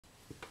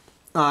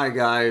Hi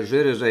guys,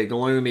 it is a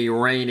gloomy,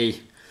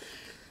 rainy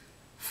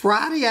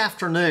Friday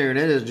afternoon.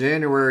 It is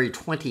January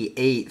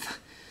 28th,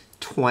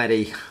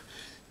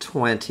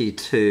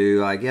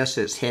 2022. I guess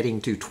it's heading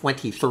to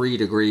 23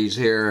 degrees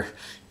here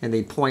in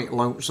the Point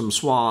Lonesome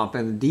Swamp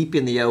and deep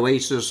in the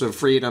oasis of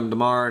freedom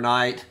tomorrow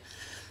night.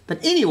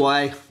 But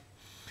anyway,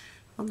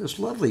 on this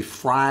lovely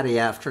Friday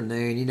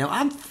afternoon, you know,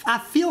 I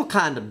feel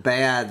kind of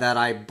bad that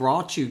I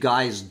brought you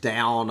guys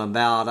down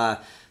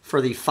about for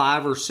the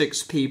 5 or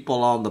 6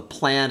 people on the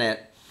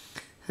planet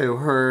who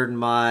heard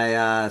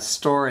my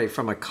story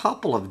from a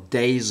couple of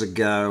days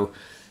ago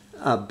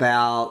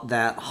about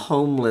that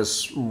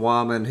homeless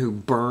woman who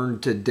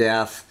burned to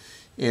death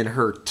in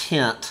her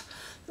tent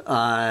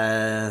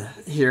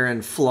here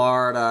in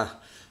Florida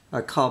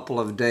a couple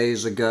of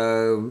days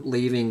ago,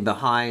 leaving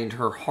behind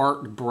her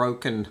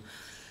heartbroken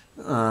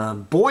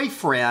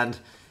boyfriend.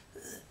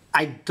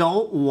 I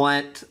don't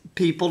want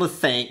people to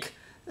think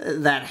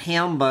that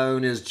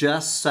Hambone is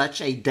just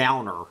such a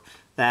downer,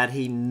 that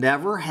he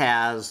never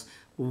has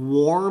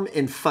warm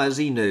and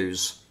fuzzy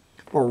news.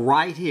 Or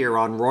right here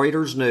on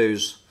Reuters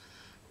News,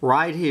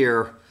 right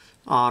here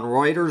on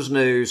Reuters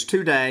News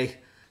today,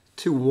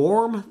 to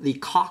warm the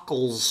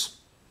cockles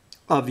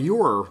of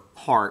your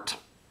heart.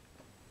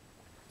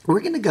 We're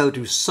going to go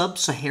to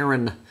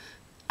sub-Saharan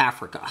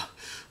Africa.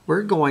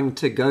 We're going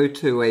to go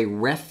to a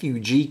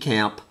refugee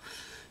camp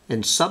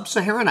in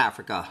sub-Saharan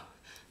Africa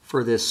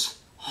for this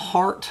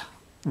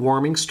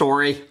heartwarming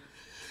story.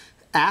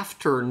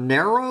 After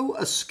narrow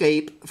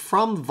escape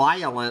from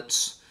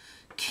violence,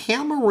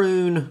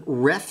 Cameroon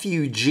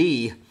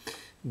refugee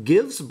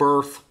gives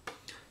birth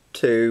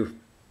to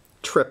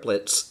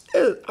triplets.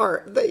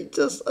 Aren't they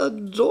just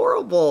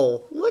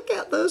adorable? Look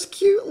at those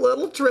cute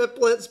little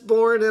triplets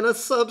born in a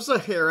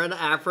sub-Saharan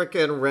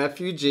African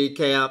refugee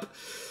camp.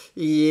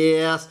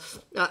 Yes,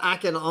 I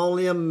can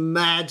only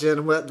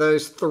imagine what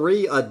those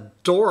 3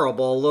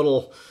 adorable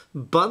little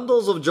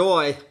bundles of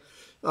joy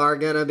are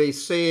going to be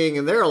seeing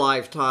in their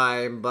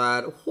lifetime.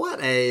 But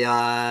what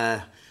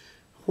a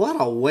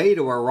way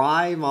to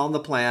arrive on the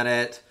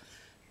planet.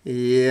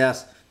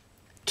 Yes,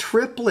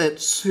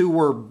 triplets who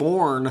were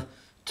born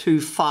to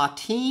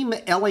Fatim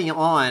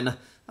Elian,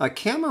 a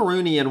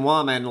Cameroonian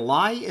woman,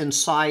 lie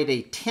inside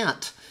a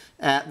tent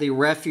at the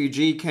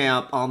refugee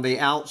camp on the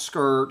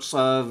outskirts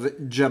of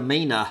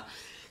Jamena.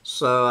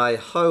 So I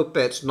hope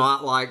it's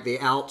not like the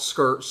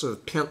outskirts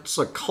of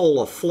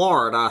Pensacola,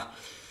 Florida.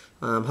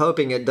 I'm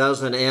hoping it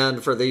doesn't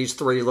end for these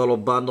 3 little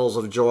bundles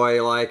of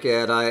joy like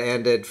it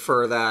ended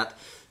for that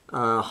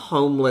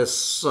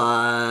homeless,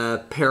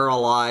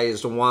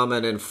 paralyzed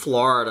woman in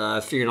Florida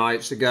a few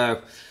nights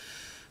ago.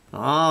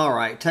 All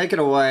right, take it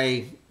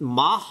away,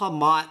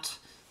 Mahamat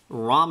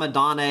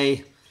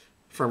Ramadane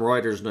from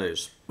Reuters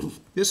News.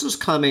 This is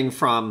coming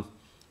from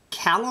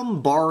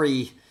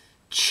Kalambari,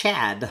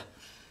 Chad.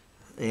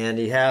 And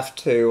you have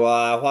to,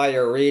 while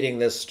you're reading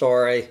this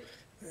story,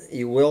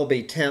 you will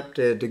be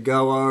tempted to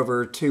go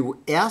over to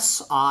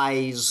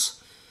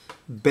SI's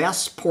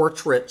Best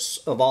Portraits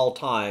of All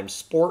Time,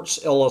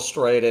 Sports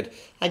Illustrated.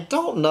 I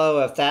don't know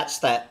if that's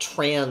that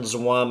trans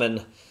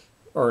woman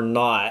or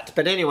not.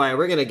 But anyway,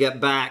 we're going to get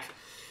back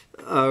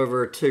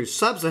over to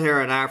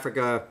sub-Saharan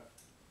Africa.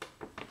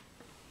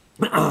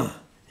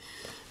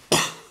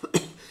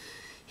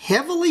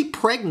 Heavily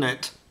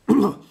pregnant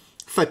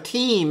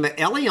Fatim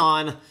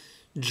Elian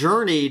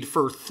journeyed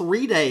for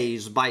 3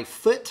 days by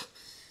foot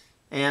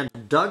and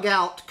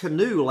dugout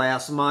canoe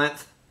last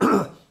month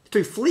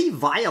to flee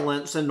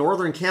violence in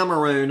northern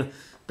Cameroon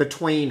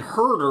between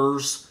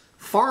herders,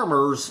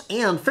 farmers,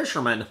 and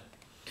fishermen.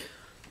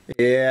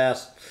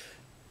 Yes.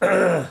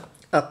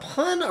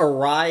 Upon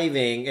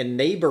arriving in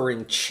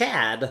neighboring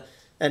Chad,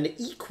 an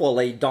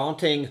equally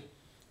daunting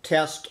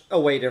test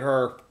awaited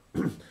her.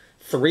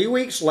 3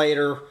 weeks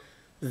later,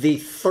 the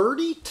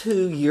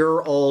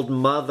 32-year-old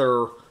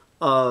mother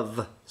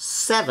of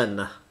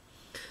 7.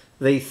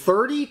 The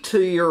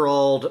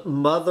 32-year-old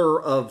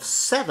mother of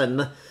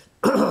 7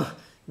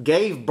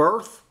 gave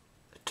birth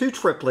to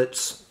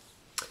triplets.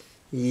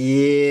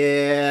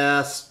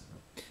 Yes.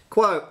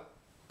 Quoting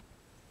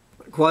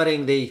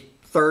the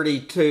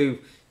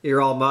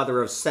 32-year-old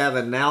mother of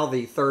 7, now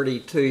the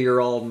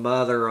 32-year-old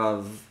mother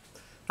of,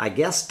 I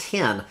guess,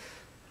 10.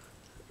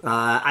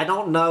 I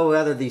don't know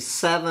whether the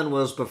 7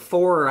 was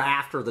before or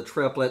after the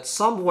triplets.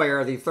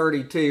 Somewhere the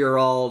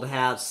 32-year-old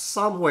has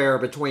somewhere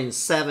between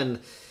 7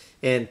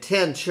 and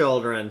 10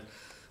 children,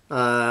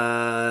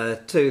 to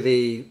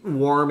the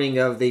warming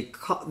of the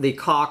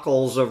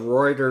cockles of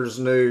Reuters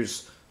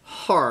News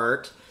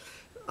heart.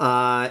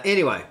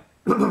 Anyway,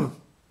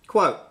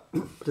 quote,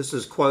 this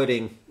is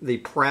quoting the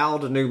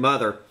proud new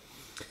mother.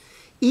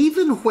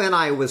 Even when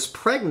I was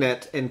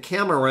pregnant in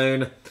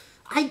Cameroon,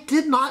 I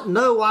did not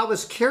know I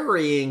was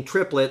carrying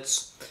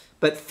triplets,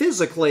 but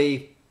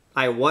physically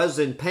I was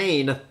in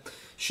pain,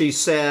 she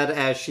said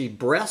as she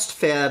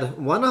breastfed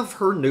one of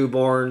her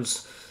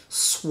newborns,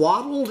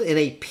 swaddled in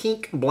a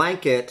pink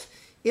blanket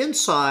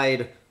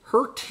inside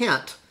her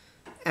tent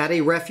at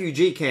a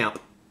refugee camp.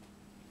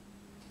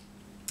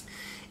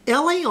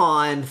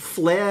 Elion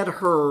fled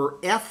her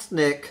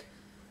ethnic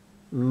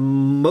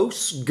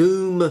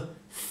Mosgoom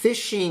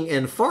fishing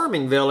and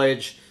farming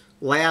village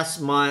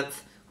last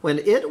month when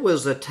it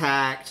was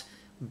attacked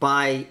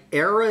by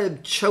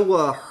Arab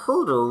Choa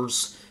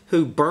herders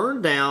who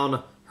burned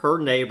down her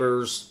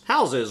neighbors'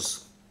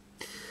 houses.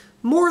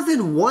 More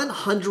than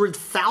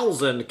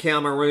 100,000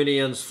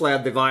 Cameroonians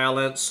fled the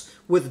violence,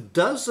 with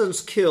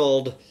dozens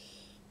killed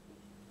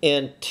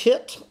in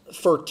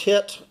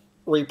tit-for-tit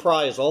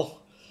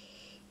reprisal.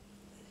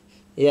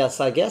 Yes,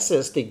 I guess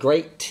it's the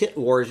Great Tit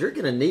Wars. You're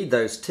going to need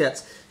those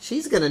tits.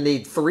 She's going to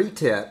need 3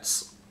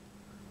 tits.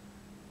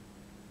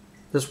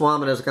 This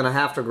woman is going to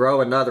have to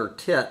grow another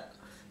tit.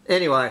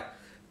 Anyway,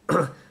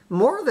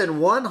 more than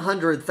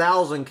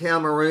 100,000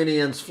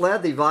 Cameroonians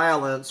fled the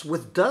violence,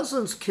 with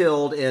dozens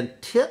killed in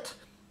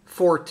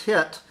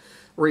tit-for-tit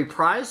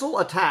reprisal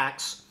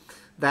attacks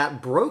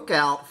that broke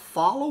out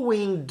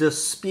following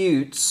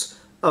disputes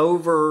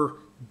over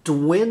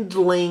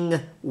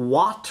dwindling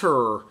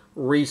water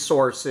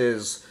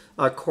resources,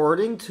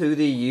 according to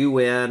the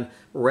UN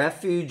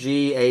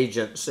Refugee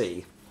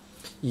Agency,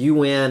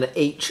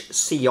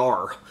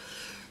 UNHCR.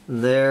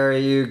 There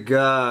you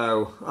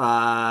go.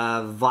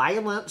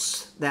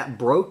 Violence that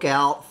broke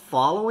out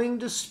following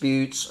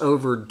disputes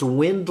over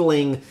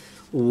dwindling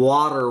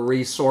water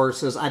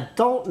resources. I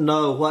don't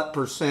know what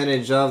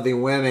percentage of the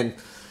women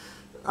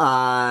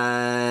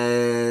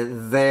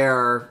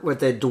there with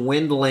the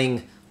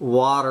dwindling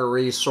water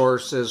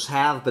resources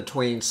have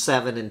between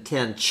 7 and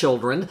 10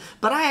 children,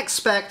 but I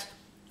expect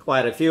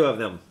quite a few of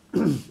them.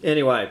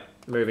 Anyway,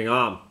 moving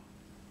on.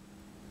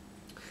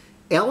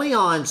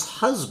 Elion's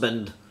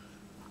husband,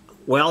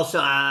 well,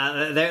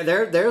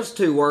 there's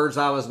 2 words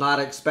I was not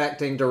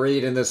expecting to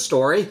read in this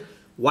story.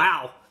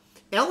 Wow.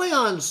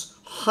 Elion's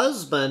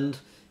husband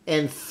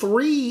and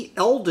 3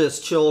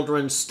 eldest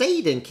children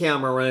stayed in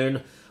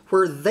Cameroon,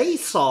 where they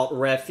sought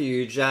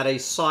refuge at a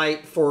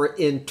site for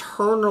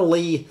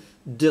internally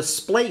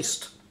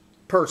displaced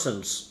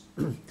persons.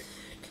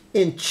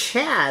 In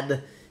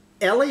Chad,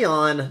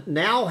 Elion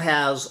now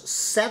has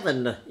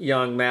 7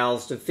 young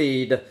mouths to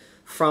feed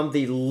from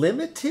the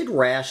limited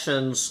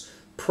rations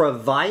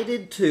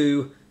provided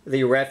to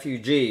the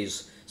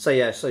refugees. So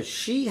yeah, so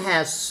she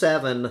has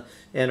 7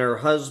 and her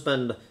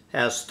husband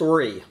has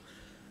 3.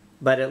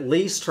 But at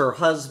least her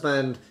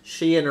husband,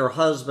 she and her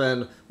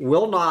husband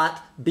will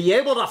not be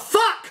able to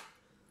fuck!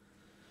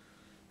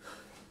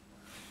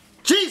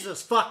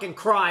 Jesus fucking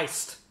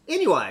Christ!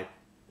 Anyway,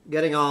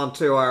 getting on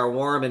to our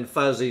warm and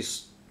fuzzy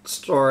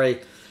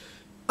story.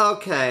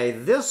 Okay,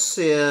 this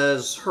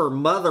is her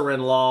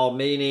mother-in-law,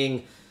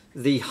 meaning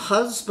the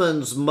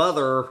husband's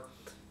mother,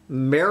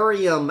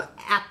 Miriam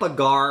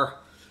Apagar,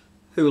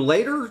 who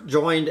later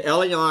joined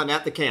Elion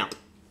at the camp.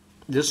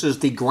 This is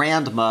the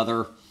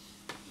grandmother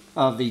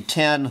of the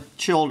 10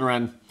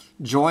 children,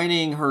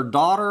 joining her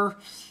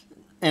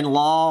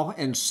daughter-in-law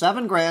and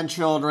 7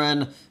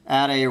 grandchildren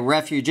at a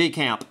refugee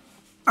camp.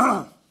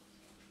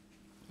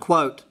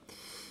 Quote,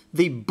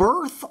 "The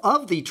birth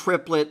of the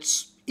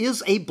triplets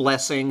is a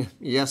blessing."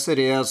 Yes, it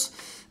is.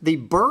 The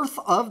birth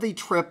of the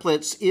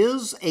triplets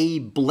is a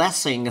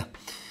blessing.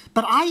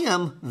 But I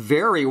am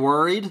very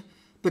worried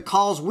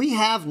because we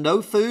have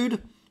no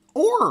food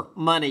or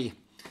money.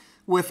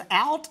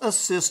 Without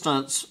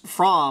assistance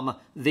from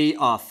the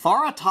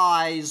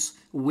authorities,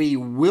 we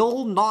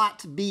will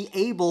not be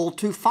able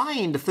to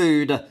find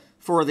food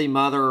for the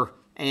mother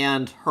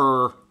and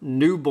her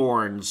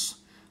newborns.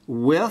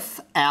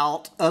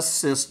 Without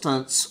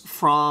assistance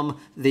from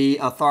the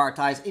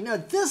authorities. You know,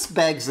 this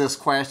begs this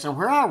question,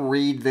 where I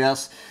read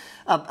this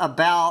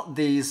about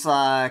these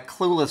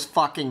clueless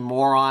fucking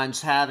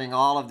morons having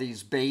all of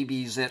these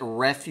babies at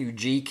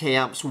refugee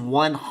camps,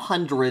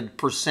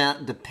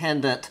 100%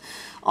 dependent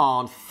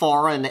on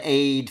foreign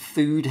aid,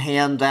 food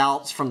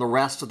handouts from the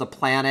rest of the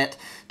planet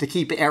to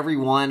keep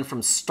everyone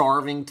from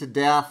starving to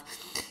death.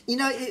 You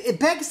know, it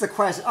begs the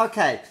question,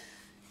 okay,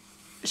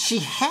 she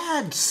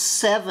had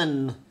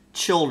 7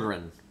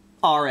 children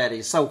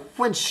already. So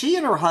when she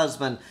and her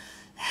husband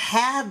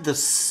had the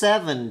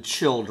 7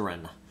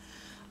 children,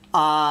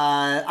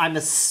 I'm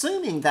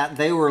assuming that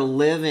they were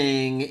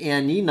living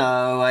in, you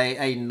know,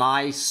 a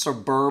nice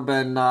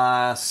suburban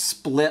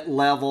split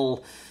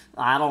level,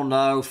 I don't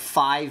know,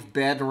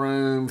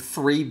 5-bedroom,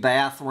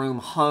 3-bathroom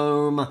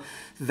home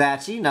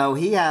that, you know,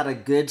 he had a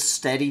good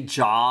steady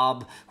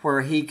job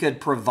where he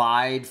could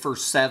provide for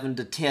 7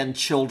 to 10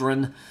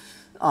 children.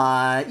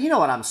 You know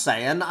what I'm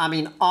saying? I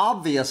mean,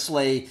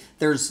 obviously,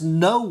 there's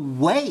no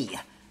way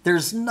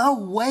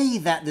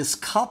that this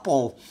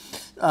couple,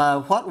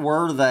 what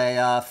were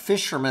they,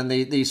 fishermen,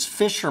 these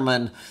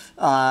fishermen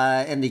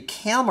in the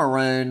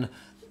Cameroon,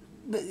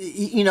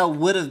 you know,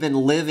 would have been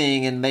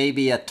living in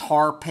maybe a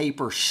tar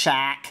paper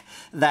shack,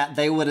 that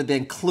they would have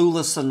been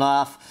clueless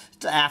enough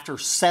to, after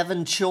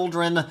 7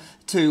 children,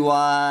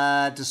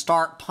 to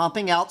start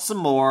pumping out some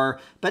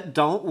more. But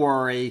don't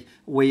worry,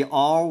 we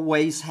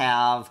always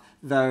have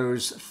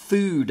those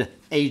food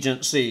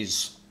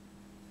agencies.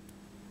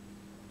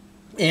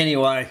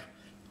 Anyway,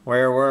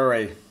 where were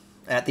we?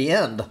 At the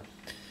end.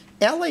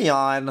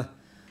 Elion,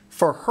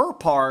 for her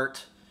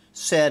part,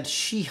 said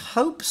she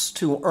hopes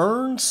to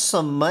earn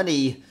some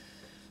money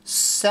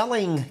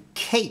selling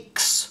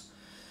cakes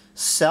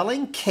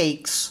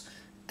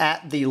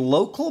at the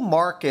local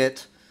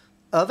market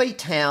of a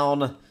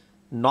town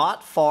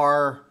not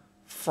far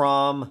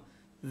from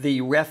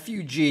the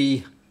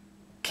refugee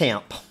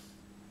camp.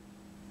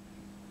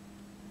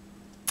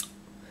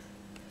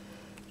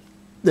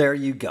 There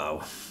you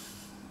go.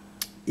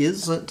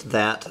 Isn't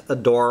that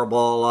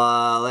adorable?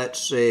 Let's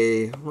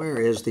see. Where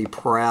is the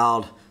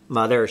proud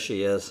mother? There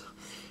she is.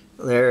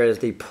 There is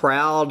the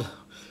proud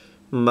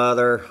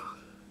mother.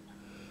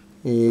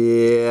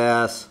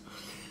 Yes.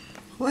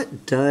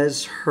 What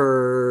does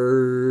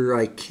her...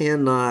 I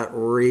cannot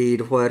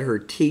read what her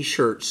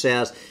t-shirt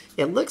says.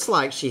 It looks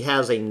like she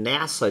has a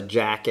NASA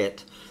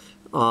jacket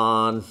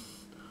on.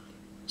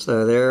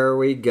 So there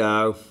we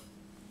go.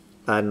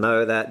 I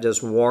know that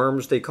just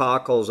warms the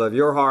cockles of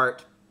your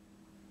heart.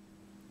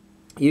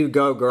 You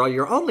go, girl.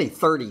 You're only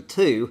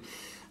 32.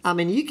 I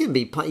mean, you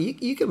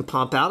can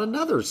pump out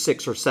another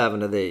 6 or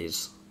 7 of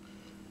these.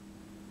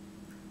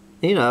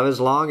 You know, as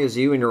long as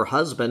you and your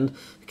husband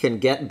can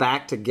get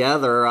back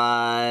together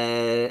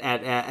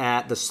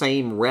at the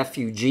same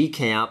refugee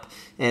camp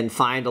and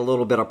find a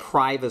little bit of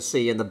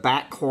privacy in the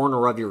back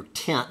corner of your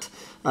tent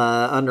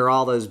under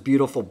all those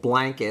beautiful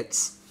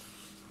blankets.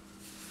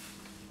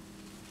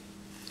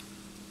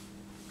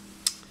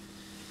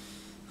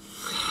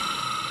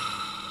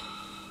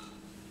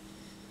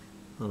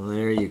 Well,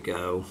 there you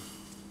go.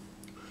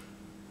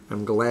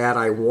 I'm glad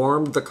I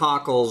warmed the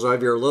cockles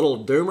of your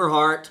little doomer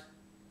heart.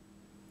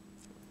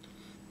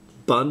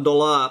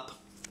 Bundle up.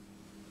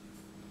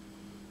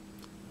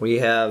 We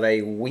have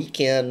a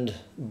weekend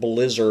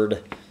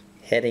blizzard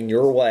heading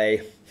your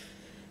way.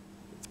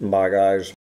 Bye, guys.